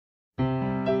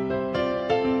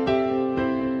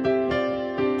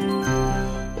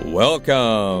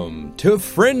Welcome to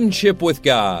Friendship with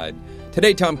God.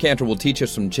 Today, Tom Cantor will teach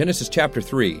us from Genesis chapter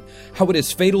 3, how it is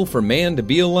fatal for man to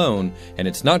be alone, and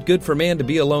it's not good for man to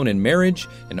be alone in marriage,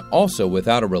 and also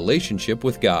without a relationship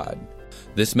with God.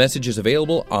 This message is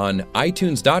available on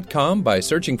iTunes.com by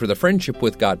searching for the Friendship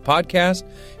with God podcast.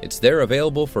 It's there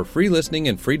available for free listening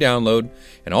and free download,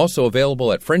 and also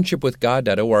available at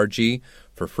friendshipwithgod.org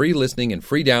for free listening and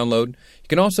free download. You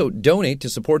can also donate to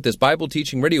support this Bible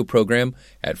teaching radio program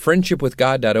at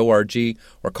friendshipwithgod.org,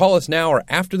 or call us now or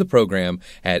after the program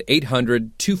at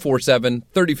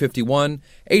 800-247-3051,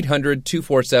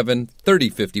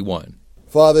 800-247-3051.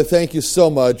 Father, thank you so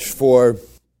much for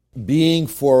being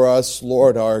for us,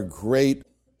 Lord, our great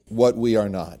what we are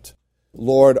not.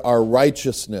 Lord, our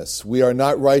righteousness. We are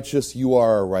not righteous, you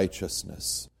are our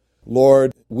righteousness.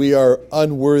 Lord, we are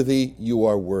unworthy, you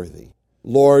are worthy.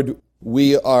 Lord,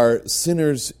 we are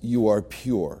sinners, you are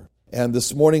pure. And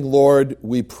this morning, Lord,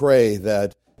 we pray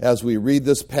that as we read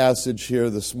this passage here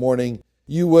this morning,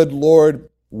 you would, Lord,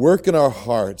 work in our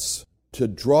hearts to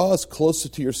draw us closer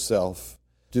to yourself,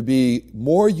 to be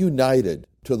more united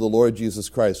to the Lord Jesus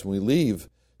Christ when we leave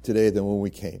today than when we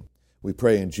came. We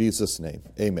pray in Jesus' name.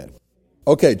 Amen.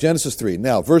 Okay, Genesis 3.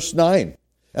 Now, verse 9.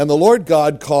 And the Lord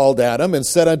God called Adam and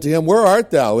said unto him, Where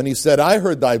art thou? And he said, I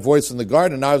heard thy voice in the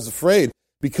garden, and I was afraid,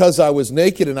 because I was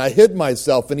naked, and I hid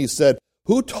myself. And he said,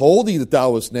 Who told thee that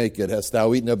thou wast naked? Hast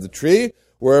thou eaten of the tree,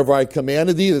 wherever I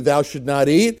commanded thee that thou should not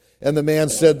eat? And the man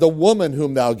said, The woman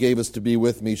whom thou gavest to be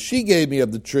with me, she gave me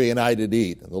of the tree, and I did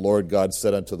eat. And the Lord God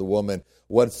said unto the woman,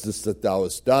 What is this that thou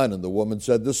hast done? And the woman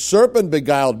said, The serpent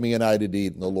beguiled me, and I did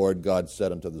eat. And the Lord God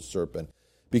said unto the serpent,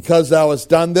 Because thou hast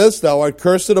done this, thou art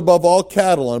cursed above all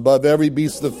cattle, and above every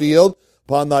beast of the field.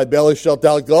 Upon thy belly shalt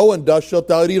thou go, and dust shalt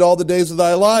thou eat all the days of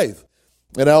thy life.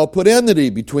 And I will put enmity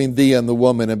between thee and the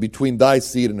woman, and between thy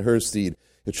seed and her seed.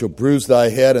 It shall bruise thy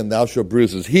head, and thou shalt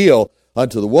bruise his heel.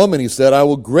 Unto the woman he said, I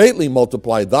will greatly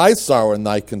multiply thy sorrow and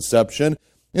thy conception.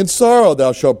 In sorrow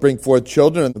thou shalt bring forth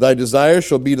children, and thy desire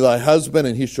shall be to thy husband,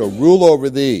 and he shall rule over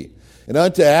thee. And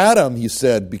unto Adam he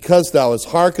said, Because thou hast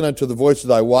hearkened unto the voice of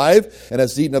thy wife, and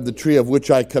hast eaten of the tree of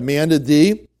which I commanded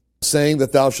thee, saying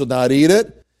that thou shalt not eat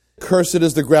it, cursed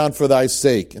is the ground for thy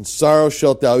sake, and sorrow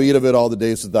shalt thou eat of it all the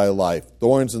days of thy life.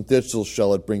 Thorns and thistles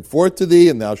shall it bring forth to thee,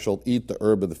 and thou shalt eat the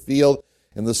herb of the field.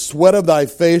 In the sweat of thy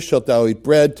face shalt thou eat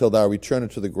bread, till thou return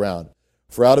unto the ground.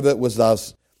 For out of it wast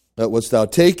thou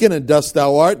taken, and dust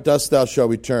thou art, dust thou shalt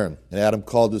return. And Adam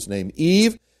called his name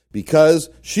Eve, because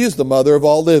she is the mother of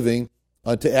all living.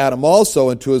 Unto Adam also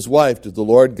and to his wife did the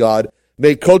Lord God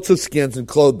make coats of skins and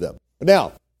clothe them.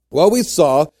 Now, what we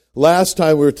saw last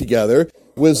time we were together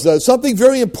was something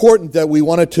very important that we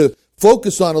wanted to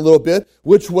focus on a little bit,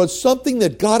 which was something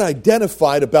that God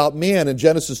identified about man in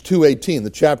Genesis 2:18, the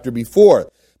chapter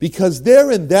before. Because there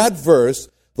in that verse,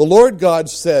 the Lord God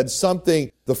said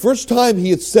something, the first time he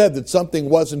had said that something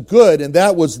wasn't good, and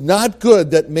that was not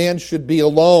good that man should be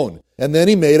alone. And then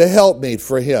he made a helpmate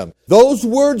for him. Those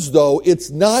words, though, it's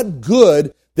not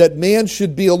good that man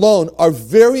should be alone, are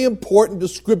very important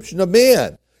description of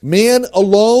man. Man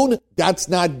alone, that's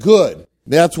not good.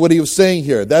 That's what he was saying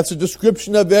here. That's a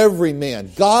description of every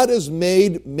man. God has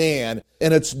made man,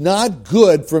 and it's not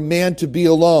good for man to be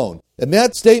alone. And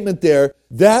that statement there,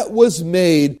 that was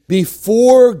made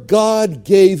before God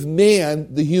gave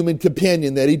man the human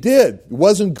companion that he did. It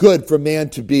wasn't good for man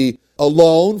to be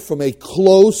alone from a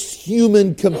close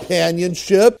human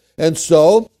companionship, and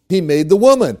so he made the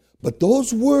woman. But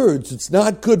those words, it's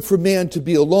not good for man to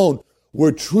be alone,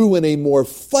 were true in a more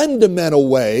fundamental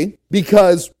way,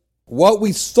 because what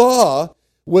we saw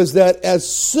was that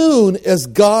as soon as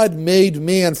God made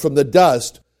man from the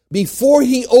dust, before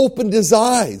he opened his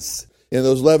eyes, in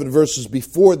those 11 verses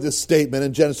before this statement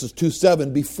in Genesis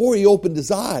 2:7, before he opened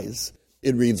his eyes,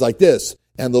 it reads like this,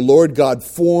 And the Lord God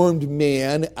formed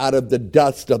man out of the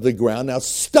dust of the ground. Now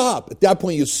stop. At that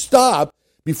point you stop.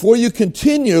 Before you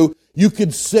continue, you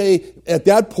could say, at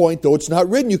that point, though it's not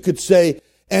written, you could say,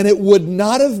 And it would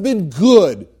not have been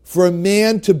good for a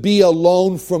man to be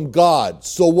alone from God.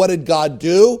 So what did God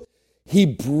do? He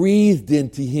breathed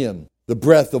into him the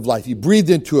breath of life. He breathed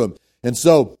into him. And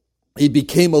so he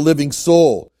became a living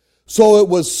soul. So it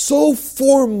was so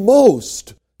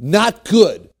foremost not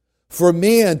good for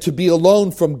man to be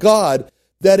alone from God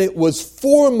that it was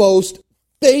foremost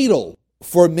fatal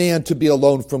for man to be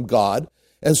alone from God.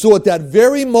 And so at that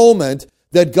very moment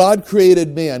that God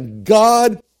created man,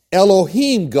 God,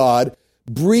 Elohim God,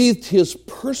 breathed his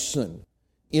person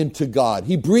into God.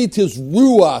 He breathed his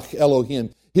Ruach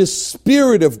Elohim, his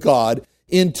Spirit of God,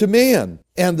 into man.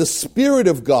 And the Spirit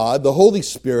of God, the Holy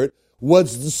Spirit,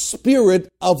 was the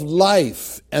spirit of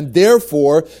life, and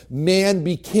therefore man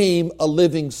became a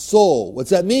living soul.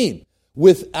 What's that mean?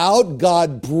 Without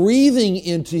God breathing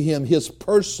into him his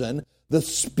person, the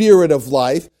spirit of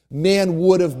life, man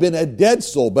would have been a dead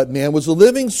soul, but man was a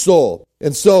living soul.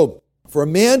 And so, for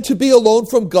man to be alone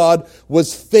from God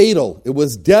was fatal. It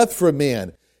was death for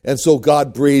man. And so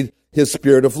God breathed his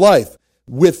spirit of life.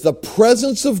 With the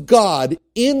presence of God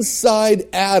inside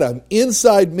Adam,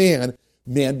 inside man,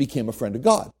 man became a friend of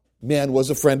God. Man was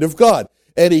a friend of God.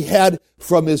 And he had,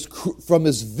 from his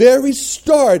very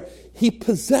start, he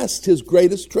possessed his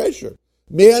greatest treasure.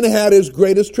 Man had his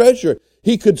greatest treasure.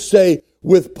 He could say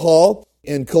with Paul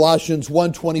in Colossians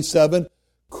 1:27,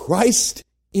 Christ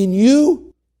in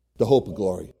you, the hope of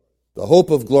glory. The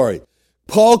hope of glory.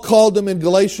 Paul called him in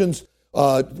Galatians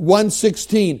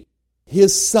 1:16,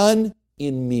 his son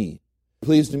in me.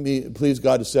 Please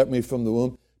God to set me from the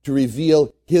womb, to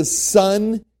reveal his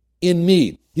son in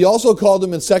me. He also called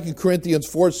him in 2 Corinthians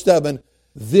 4:7,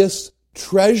 this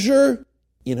treasure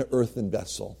in an earthen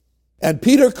vessel. And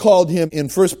Peter called him in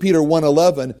 1 Peter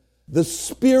 1:11, the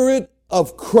Spirit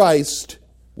of Christ,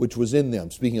 which was in them,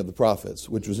 speaking of the prophets,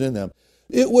 which was in them.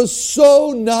 It was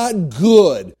so not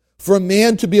good for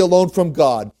man to be alone from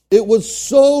God. It was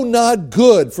so not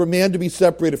good for man to be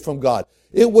separated from God.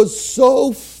 It was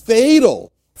so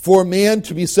fatal for man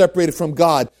to be separated from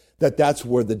God that that's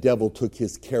where the devil took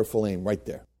his careful aim, right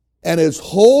there. And his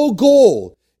whole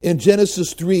goal in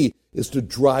Genesis 3 is to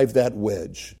drive that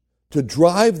wedge. To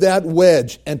drive that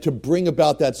wedge and to bring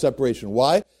about that separation.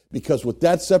 Why? Because with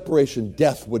that separation,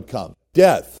 death would come.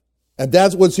 Death. And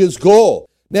that was his goal.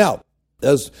 Now,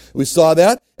 as we saw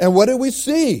that, and what did we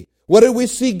see? What did we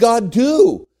see God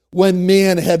do when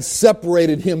man had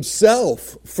separated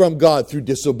himself from God through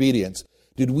disobedience?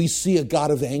 Did we see a God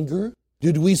of anger?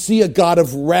 Did we see a God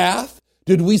of wrath?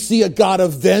 Did we see a God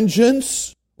of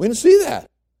vengeance? We didn't see that.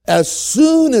 As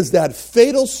soon as that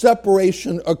fatal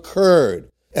separation occurred,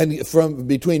 and from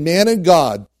between man and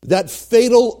God, that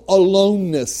fatal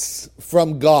aloneness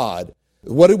from God,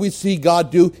 what did we see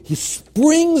God do? He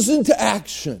springs into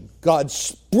action. God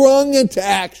sprung into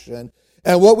action.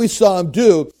 And what we saw him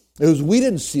do is we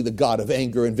didn't see the God of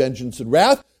anger and vengeance and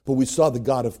wrath, but we saw the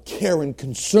God of care and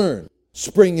concern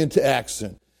spring into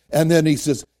action. And then he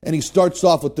says, and he starts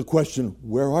off with the question,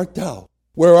 where art thou?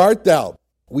 Where art thou?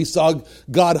 We saw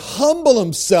God humble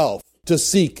himself to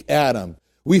seek Adam.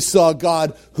 We saw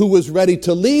God who was ready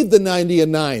to leave the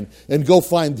 99 and go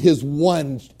find his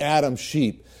one Adam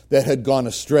sheep that had gone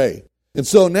astray. And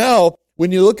so now,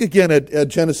 when you look again at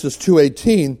Genesis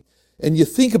 2:18, and you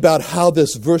think about how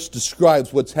this verse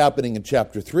describes what's happening in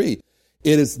chapter 3,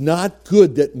 it is not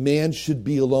good that man should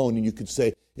be alone. And you could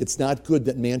say, it's not good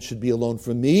that man should be alone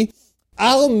from me.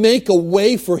 I'll make a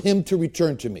way for him to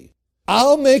return to me.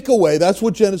 I'll make a way. That's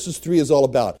what Genesis 3 is all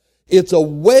about. It's a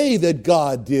way that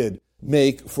God did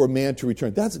make for man to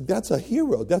return. That's a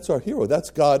hero. That's our hero. That's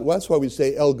God. Well, that's why we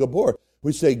say El Gabor.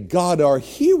 We say God, our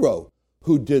hero,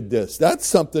 who did this. That's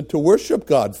something to worship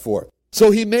God for.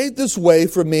 So he made this way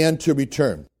for man to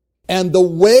return. And the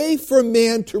way for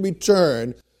man to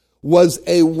return was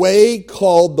a way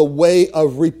called the way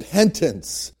of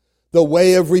repentance. The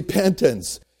way of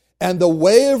repentance. And the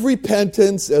way of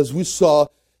repentance, as we saw,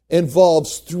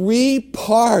 involves 3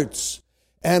 parts.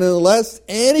 And unless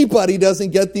anybody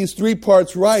doesn't get these 3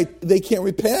 parts right, they can't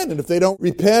repent. And if they don't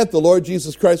repent, the Lord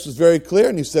Jesus Christ was very clear.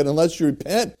 And he said, unless you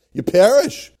repent, you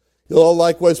perish. You'll all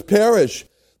likewise perish.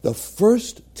 The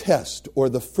first test, or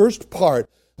the first part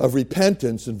of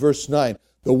repentance in verse 9,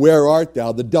 the where art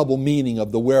thou, the double meaning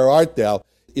of the where art thou,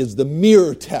 is the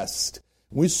mirror test.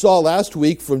 We saw last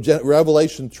week from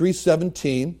Revelation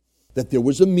 3:17 that there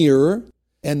was a mirror,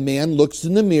 and man looks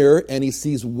in the mirror and he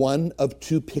sees one of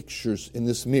 2 pictures in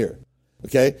this mirror.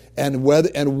 Okay? And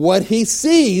what he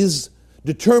sees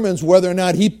determines whether or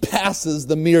not he passes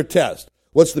the mirror test.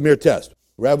 What's the mirror test?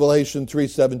 Revelation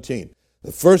 3:17.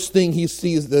 The first thing he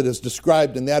sees that is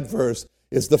described in that verse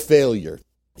is the failure.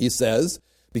 He says,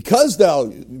 because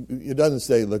thou, it doesn't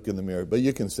say look in the mirror, but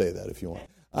you can say that if you want.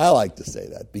 I like to say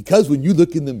that. Because when you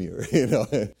look in the mirror,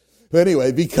 But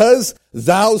anyway, because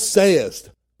thou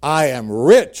sayest, I am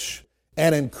rich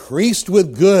and increased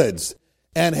with goods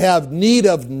and have need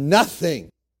of nothing.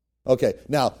 Okay,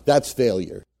 now that's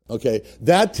failure. Okay,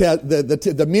 that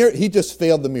the mirror, he just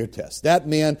failed the mirror test. That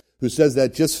man who says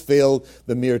that just failed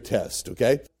the mirror test.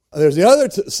 Okay, there's the other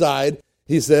side.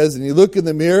 He says, and you look in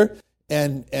the mirror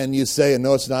and you say, and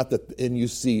no, it's not that, and you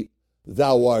see,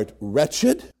 thou art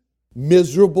wretched,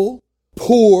 miserable,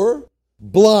 poor,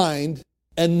 blind,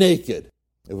 and naked.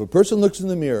 If a person looks in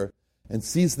the mirror and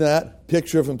sees that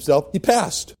picture of himself, he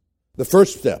passed the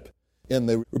first step. in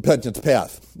the repentance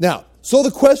path. Now, so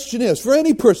the question is, for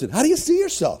any person, how do you see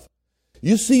yourself?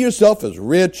 You see yourself as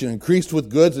rich and increased with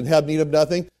goods and have need of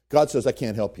nothing? God says, I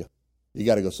can't help you. You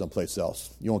got to go someplace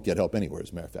else. You won't get help anywhere,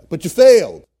 as a matter of fact. But you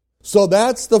failed. So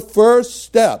that's the first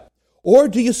step. Or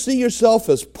do you see yourself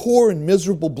as poor and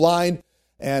miserable, blind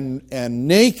and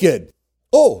naked?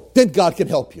 Oh, then God can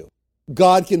help you.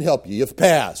 God can help you. You've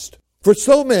passed. For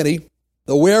so many,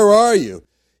 where are you?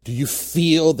 Do you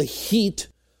feel the heat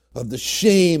of the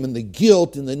shame and the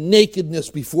guilt and the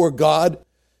nakedness before God?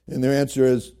 And their answer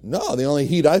is, no, the only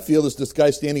heat I feel is this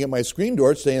guy standing at my screen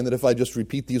door saying that if I just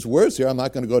repeat these words here, I'm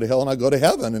not going to go to hell and I'll go to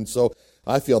heaven. And so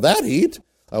I feel that heat.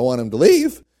 I want him to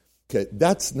leave. Okay,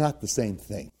 that's not the same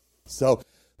thing. So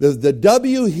the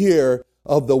W here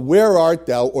of the where art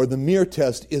thou or the mere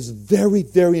test is very,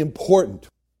 very important.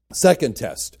 Second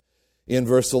test in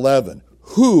verse 11.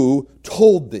 Who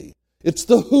told thee? It's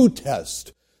the who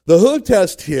test. The who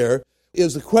test here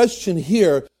is a question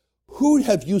here. Who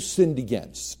have you sinned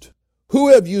against? Who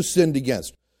have you sinned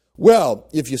against? Well,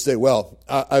 if you say, well,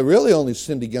 I really only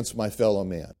sinned against my fellow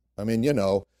man. I mean,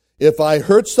 if I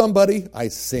hurt somebody, I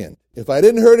sinned. If I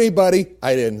didn't hurt anybody,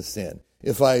 I didn't sin.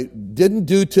 If I didn't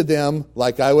do to them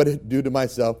like I would do to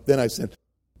myself, then I sinned.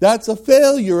 That's a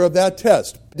failure of that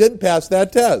test. Didn't pass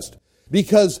that test.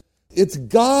 Because it's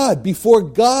God. Before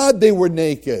God, they were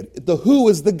naked. The who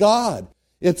is the God.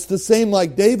 It's the same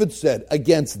like David said,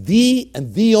 against thee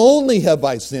and thee only have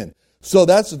I sinned. So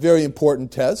that's a very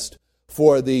important test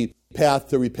for the path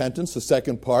to repentance. The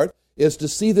second part is to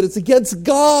see that it's against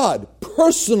God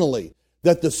personally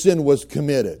that the sin was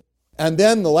committed. And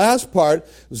then the last part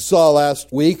we saw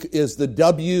last week is the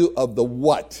W of the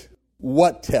what.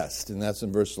 What test? And that's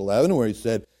in verse 11 where he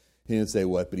didn't say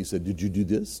what, but he said, did you do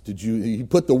this? He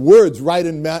put the words right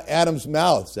in Adam's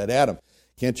mouth, said, Adam,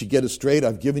 can't you get it straight?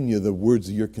 I've given you the words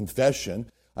of your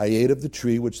confession. I ate of the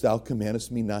tree which thou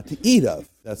commandest me not to eat of.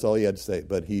 That's all he had to say.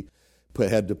 But he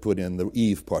had to put in the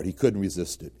Eve part. He couldn't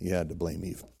resist it. He had to blame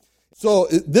Eve. So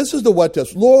this is the what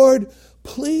test. Lord,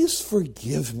 please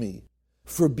forgive me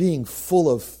for being full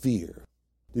of fear.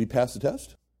 Did he pass the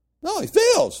test? No, he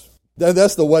fails.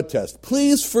 That's the what test.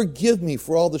 Please forgive me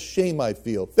for all the shame I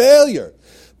feel. Failure.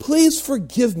 Please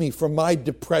forgive me for my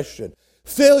depression.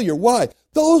 Failure. Why?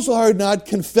 Those are not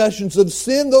confessions of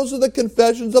sin. Those are the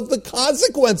confessions of the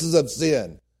consequences of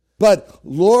sin. But,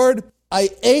 Lord, I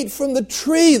ate from the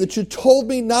tree that you told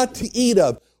me not to eat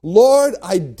of. Lord,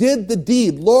 I did the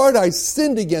deed. Lord, I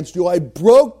sinned against you. I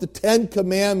broke the 10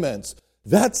 commandments.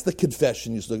 That's the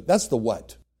confession. That's the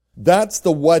what. That's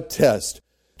the what test.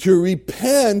 To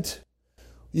repent,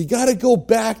 you got to go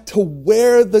back to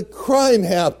where the crime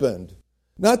happened,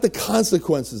 not the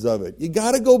consequences of it. You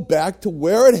got to go back to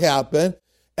where it happened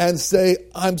and say,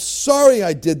 I'm sorry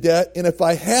I did that, and if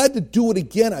I had to do it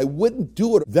again, I wouldn't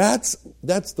do it. That's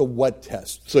the what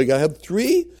test. So you got to have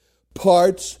 3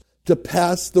 parts to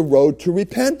pass the road to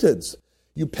repentance.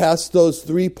 You pass those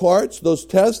 3 parts, those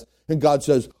tests, and God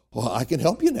says, well, I can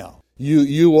help you now.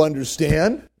 You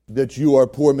understand that you are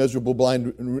poor, miserable,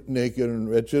 blind, naked, and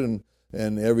wretched,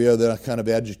 and every other kind of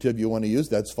adjective you want to use,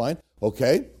 that's fine.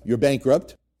 Okay, you're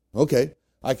bankrupt. Okay,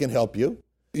 I can help you.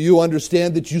 You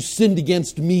understand that you sinned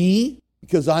against me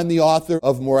because I'm the author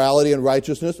of morality and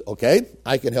righteousness. Okay,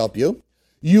 I can help you.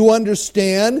 You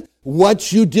understand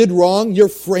what you did wrong. You're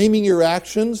framing your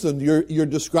actions and you're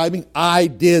describing, I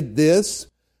did this,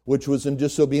 which was in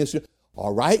disobedience.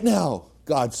 All right now,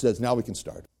 God says, now we can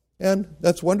start. And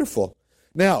that's wonderful.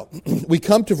 Now, we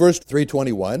come to verse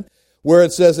 321, where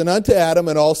it says, and unto Adam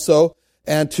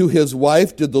and to his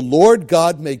wife did the Lord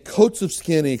God make coats of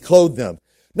skin, and he clothed them.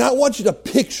 Now, I want you to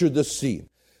picture this scene.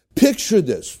 Picture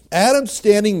this. Adam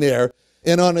standing there,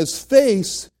 and on his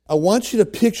face, I want you to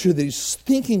picture that he's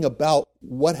thinking about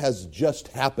what has just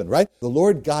happened, right? The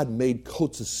Lord God made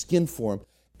coats of skin for him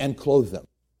and clothed them.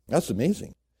 That's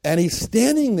amazing. And he's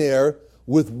standing there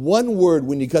with one word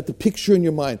when you got the picture in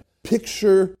your mind.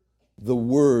 Picture the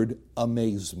word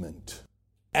amazement.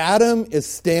 Adam is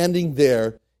standing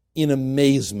there in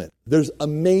amazement. There's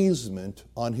amazement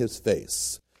on his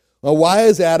face. Well, why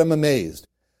is Adam amazed?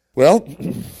 Well,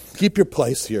 keep your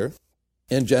place here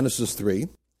in Genesis 3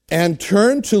 and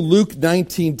turn to Luke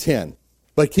 19:10.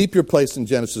 But keep your place in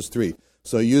Genesis 3.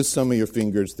 So use some of your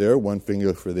fingers there, one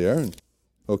finger for there.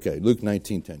 Okay, Luke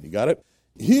 19:10. You got it?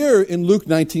 Here in Luke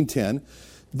 19:10,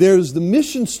 there's the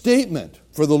mission statement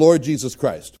for the Lord Jesus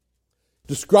Christ.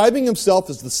 Describing himself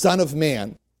as the Son of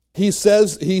Man, he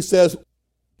says,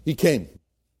 he came.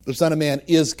 The Son of Man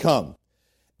is come.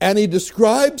 And he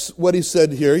describes what he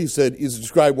said here. He's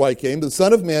described why he came. The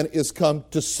Son of Man is come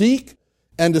to seek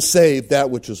and to save that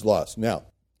which is lost. Now,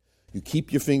 You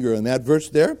keep your finger on that verse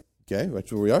there. Okay,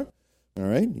 that's where we are. All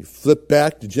right, you flip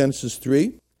back to Genesis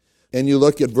 3, and you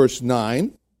look at verse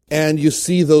 9, and you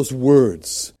see those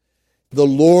words. The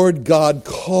Lord God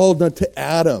called unto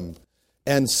Adam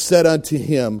and said unto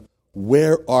him,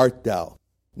 Where art thou?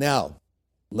 Now,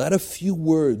 let a few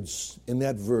words in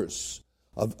that verse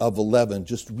of 11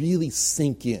 just really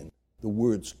sink in. The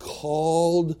words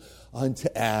called unto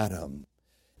Adam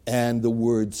and the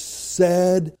words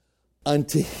said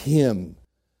unto him.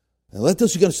 And let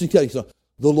this, you got to sink in. So,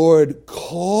 the Lord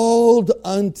called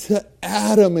unto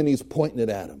Adam, and he's pointing at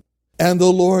Adam. And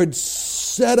the Lord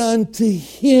said unto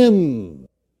him.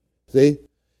 See?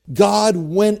 God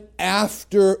went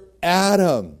after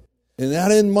Adam. And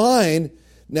that in mind,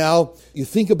 now you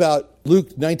think about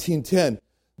Luke 19:10.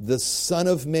 The Son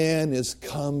of Man is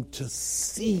come to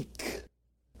seek,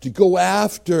 to go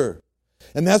after.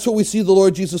 And that's what we see the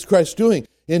Lord Jesus Christ doing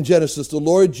in Genesis. The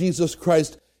Lord Jesus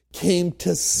Christ came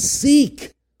to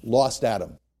seek lost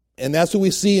Adam. And that's what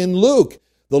we see in Luke.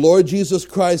 The Lord Jesus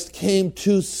Christ came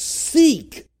to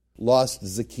seek lost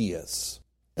Zacchaeus.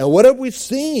 And what have we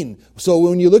seen? So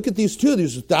when you look at these two,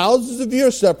 there's thousands of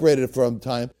years separated from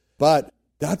time, but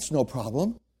that's no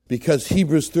problem because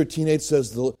Hebrews 13:8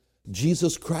 says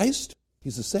Jesus Christ,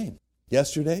 he's the same.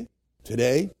 Yesterday,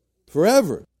 today,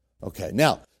 forever. Okay,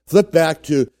 now flip back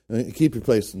to, keep your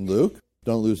place in Luke.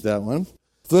 Don't lose that one.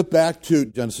 Flip back to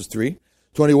Genesis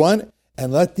 3:21,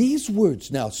 and let these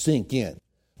words now sink in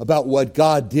about what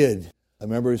God did. I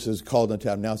remember it says, called unto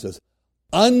Adam. Now it says,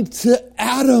 unto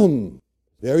Adam.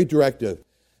 Very directive.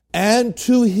 And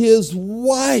to his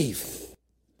wife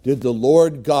did the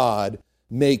Lord God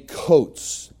make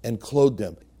coats and clothe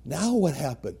them. Now what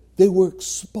happened? They were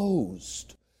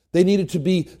exposed. They needed to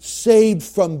be saved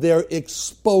from their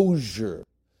exposure.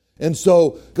 And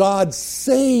so God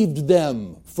saved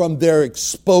them from their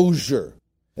exposure.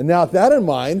 And now with that in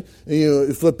mind,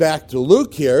 you flip back to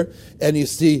Luke here, and you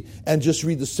see, and just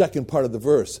read the second part of the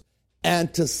verse.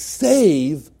 And to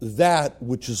save that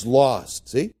which is lost.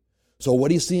 See? So what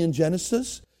do you see in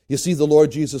Genesis? You see the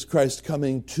Lord Jesus Christ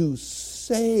coming to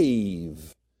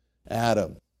save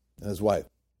Adam and his wife.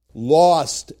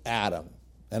 Lost Adam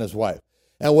and his wife.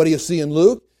 And what do you see in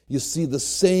Luke? You see the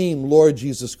same Lord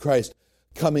Jesus Christ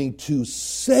coming to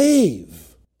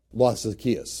save lost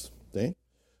Zacchaeus. See?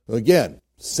 Again,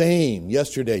 same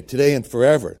yesterday, today, and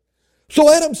forever.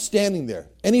 So Adam's standing there,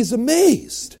 and he's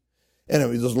amazed. And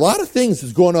there's a lot of things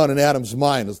that's going on in Adam's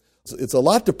mind. It's a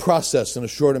lot to process in a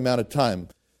short amount of time.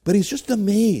 But he's just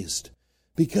amazed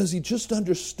because he just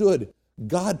understood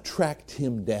God tracked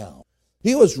him down.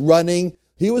 He was running.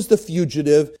 He was the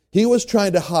fugitive. He was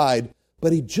trying to hide.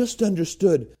 But he just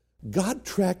understood God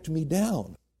tracked me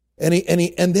down. And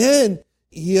then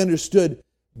he understood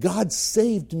God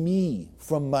saved me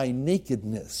from my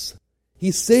nakedness.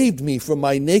 He saved me from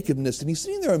my nakedness. And he's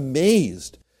sitting there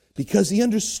amazed. Because he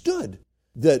understood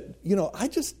that, I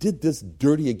just did this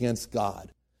dirty against God.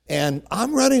 And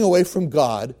I'm running away from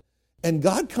God. And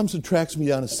God comes and tracks me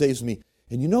down and saves me.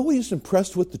 And you know what he's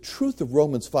impressed with? The truth of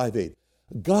Romans 5:8.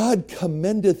 God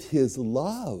commendeth his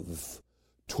love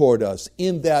toward us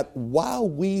in that while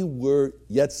we were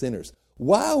yet sinners,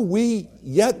 while we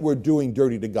yet were doing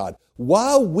dirty to God,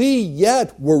 while we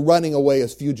yet were running away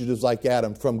as fugitives like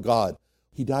Adam from God,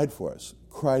 he died for us.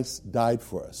 Christ died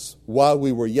for us. While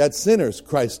we were yet sinners,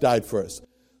 Christ died for us.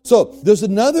 So there's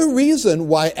another reason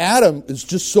why Adam is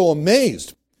just so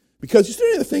amazed. Because he's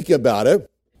starting to think about it,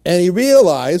 and he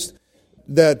realized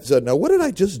that, now what did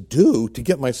I just do to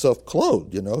get myself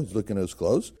clothed? He's looking at his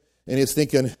clothes, and he's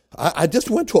thinking, I just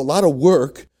went to a lot of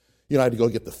work. I had to go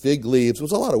get the fig leaves. It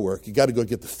was a lot of work. You got to go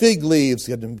get the fig leaves.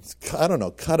 You had to,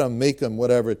 cut them, make them,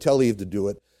 whatever, tell Eve to do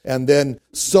it. And then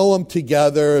sew them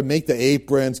together, make the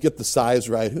aprons, get the size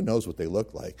right. Who knows what they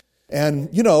look like? And,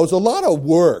 it was a lot of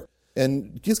work.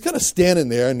 And he's kind of standing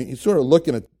there, and he's sort of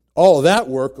looking at all of that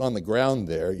work on the ground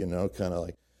there, kind of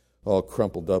like all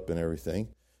crumpled up and everything.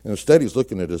 And instead he's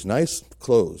looking at his nice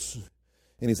clothes.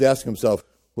 And he's asking himself,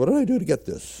 what did I do to get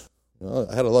this?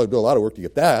 I had to do a lot of work to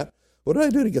get that. What did I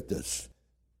do to get this?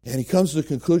 And he comes to the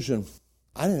conclusion,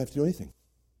 I didn't have to do anything.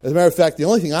 As a matter of fact, the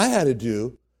only thing I had to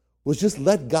do was just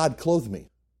let God clothe me.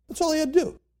 That's all he had to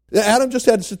do. Adam just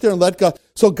had to sit there and let God.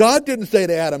 So God didn't say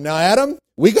to Adam, now Adam,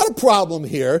 we got a problem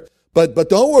here, but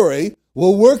don't worry,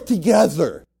 we'll work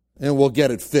together and we'll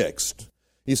get it fixed.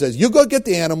 He says, you go get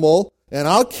the animal and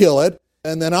I'll kill it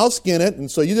and then I'll skin it. And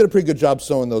so you did a pretty good job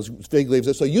sewing those fig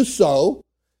leaves. So you sew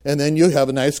and then you have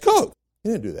a nice coat. He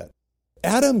didn't do that.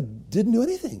 Adam didn't do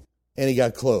anything and he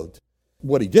got clothed.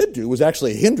 What he did do was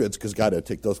actually a hindrance because God had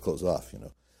to take those clothes off,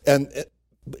 And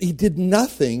he did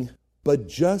nothing but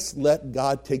just let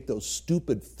God take those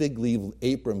stupid fig leaf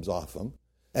aprons off them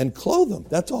and clothe them.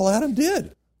 That's all Adam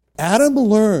did. Adam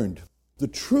learned the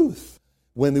truth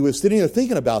when they were sitting there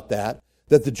thinking about that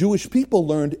the Jewish people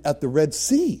learned at the Red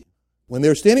Sea. When they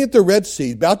were standing at the Red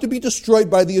Sea, about to be destroyed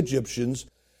by the Egyptians,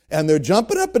 and they're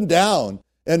jumping up and down,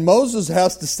 and Moses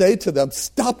has to say to them,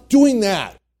 stop doing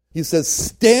that. He says,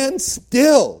 stand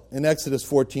still in Exodus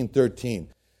 14:13.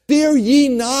 Fear ye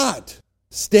not.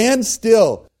 Stand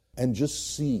still and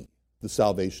just see the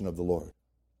salvation of the Lord.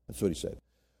 That's what he said.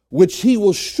 Which he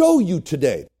will show you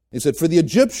today. He said, for the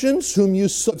Egyptians whom you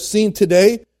have seen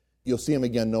today, you'll see them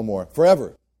again no more.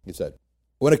 Forever, he said.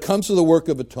 When it comes to the work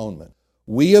of atonement,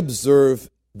 we observe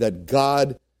that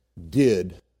God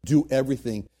did do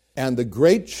everything. And the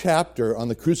great chapter on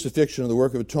the crucifixion of the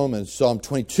work of atonement is Psalm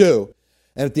 22.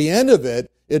 And at the end of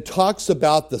it, it talks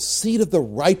about the seed of the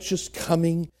righteous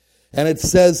coming. And it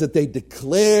says that they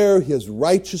declare his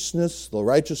righteousness, the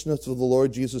righteousness of the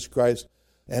Lord Jesus Christ.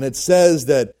 And it says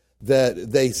that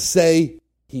they say,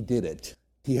 he did it.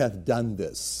 He hath done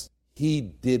this. He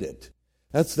did it.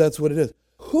 That's what it is.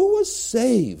 Who was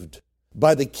saved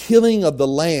by the killing of the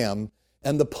lamb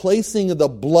and the placing of the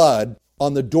blood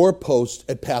on the doorpost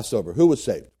at Passover? Who was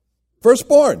saved?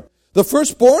 Firstborn. The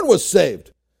firstborn was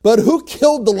saved. But who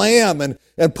killed the lamb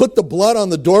and put the blood on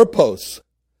the doorposts?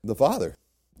 The father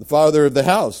of the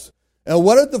house. And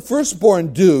what did the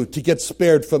firstborn do to get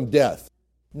spared from death?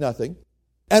 Nothing.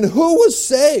 And who was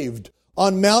saved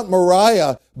on Mount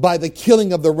Moriah by the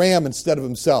killing of the ram instead of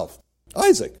himself?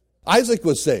 Isaac. Isaac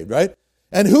was saved, right?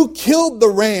 And who killed the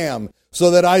ram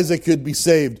so that Isaac could be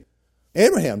saved?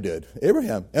 Abraham did.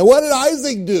 Abraham. And what did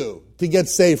Isaac do to get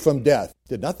saved from death?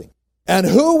 Did nothing. And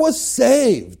who was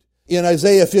saved in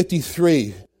Isaiah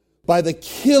 53 by the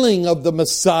killing of the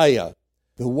Messiah?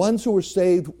 The ones who were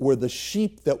saved were the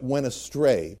sheep that went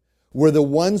astray, were the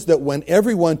ones that went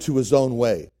everyone to his own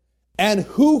way. And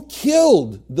who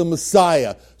killed the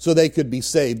Messiah so they could be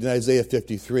saved in Isaiah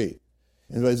 53?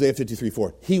 In Isaiah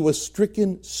 53:4, he was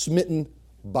stricken, smitten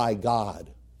by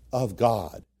God, of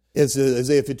God. It's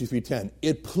Isaiah 53:10.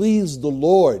 It pleased the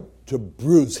Lord to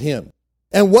bruise him.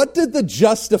 And what did the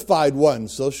justified one,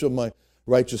 so shall my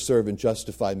righteous servant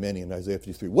justify many in Isaiah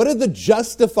 53. What did the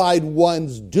justified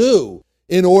ones do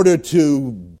in order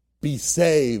to be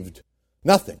saved?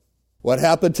 Nothing. What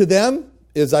happened to them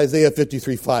is Isaiah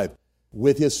 53:5.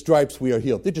 With his stripes we are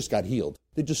healed. They just got healed.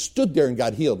 They just stood there and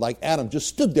got healed, like Adam just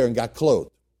stood there and got clothed.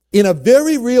 In a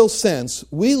very real sense,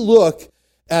 we look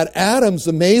at Adam's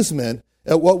amazement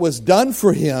at what was done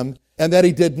for him and that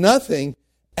he did nothing,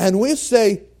 and we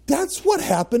say, that's what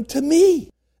happened to me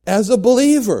as a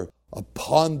believer.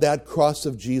 Upon that cross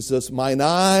of Jesus, mine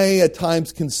eye at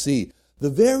times can see the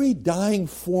very dying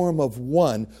form of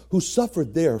one who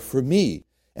suffered there for me.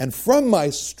 And from my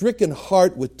stricken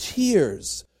heart with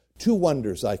tears, two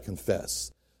wonders I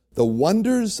confess. The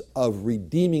wonders of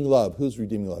redeeming love. Whose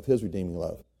redeeming love? His redeeming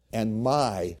love. And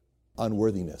my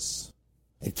unworthiness.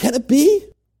 And can it be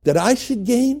that I should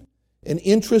gain an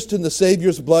interest in the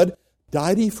Savior's blood?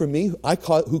 Died he for me,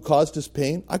 who caused his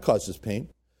pain? I caused his pain.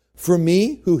 For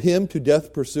me, who him to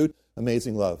death pursued?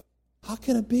 Amazing love. How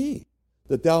can it be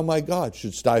that thou, my God,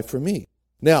 shouldst die for me?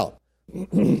 Now,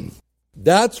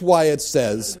 that's why it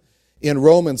says in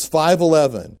Romans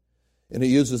 5:11, and it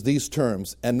uses these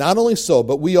terms, and not only so,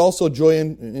 but we also joy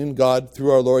in God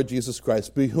through our Lord Jesus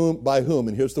Christ, by whom,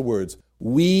 and here's the words,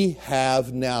 we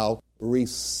have now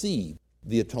received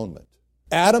the atonement.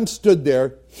 Adam stood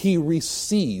there, he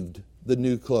received the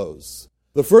new clothes.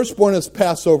 The firstborn is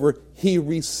Passover, he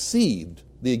received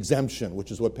the exemption,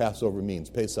 which is what Passover means,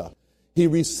 Pesach. He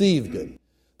received it.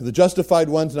 The justified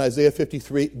ones in Isaiah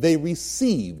 53, they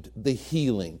received the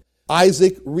healing.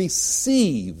 Isaac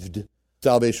received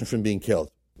salvation from being killed.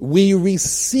 We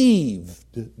received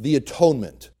the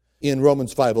atonement in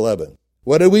Romans 5:11.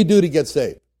 What did we do to get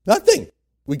saved? Nothing.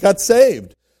 We got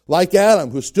saved. Like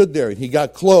Adam, who stood there and he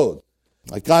got clothed.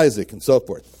 Like Isaac and so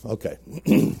forth. Okay.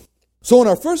 So in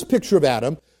our first picture of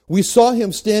Adam, we saw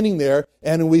him standing there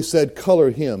and we said,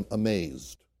 color him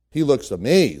amazed. He looks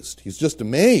amazed. He's just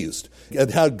amazed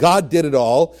at how God did it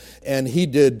all, and he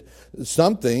did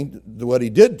something. What he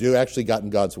did do actually got in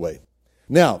God's way.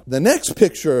 Now, the next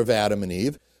picture of Adam and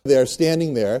Eve, they're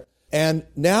standing there, and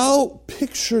now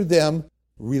picture them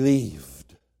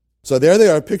relieved. So there they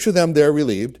are. Picture them there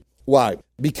relieved. Why?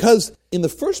 Because in the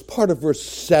first part of verse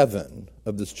 7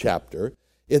 of this chapter,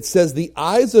 it says the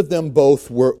eyes of them both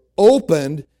were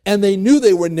opened and they knew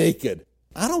they were naked.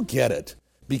 I don't get it,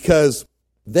 because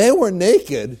they were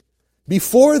naked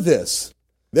before this.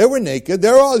 They were naked.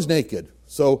 They're always naked.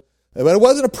 So, but it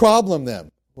wasn't a problem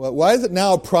then. Well, why is it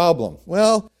now a problem?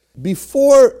 Well,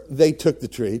 before they took the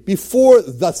tree, before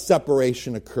the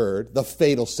separation occurred, the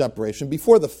fatal separation,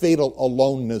 before the fatal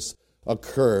aloneness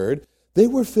occurred, they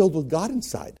were filled with God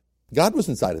inside. God was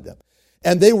inside of them.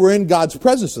 And they were in God's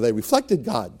presence, so they reflected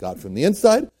God. God from the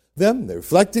inside, them, they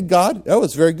reflected God. That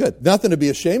was very good. Nothing to be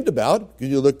ashamed about.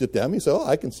 You looked at them, you said,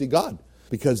 I can see God.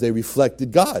 Because they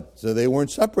reflected God, so they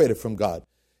weren't separated from God.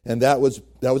 And that was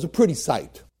a pretty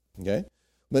sight. Okay?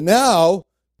 But now,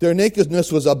 their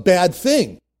nakedness was a bad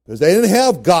thing, because they didn't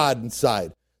have God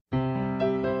inside.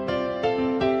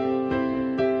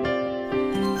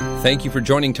 Thank you for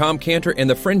joining Tom Cantor and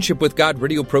the Friendship with God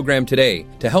radio program today.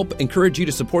 To help encourage you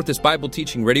to support this Bible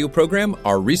teaching radio program,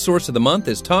 our resource of the month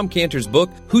is Tom Cantor's book,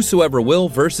 Whosoever Will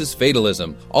versus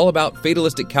Fatalism, all about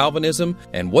fatalistic Calvinism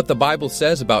and what the Bible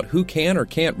says about who can or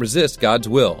can't resist God's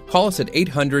will. Call us at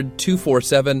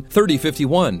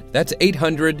 800-247-3051. That's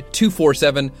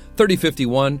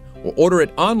 800-247-3051, or order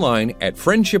it online at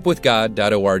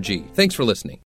friendshipwithgod.org. Thanks for listening.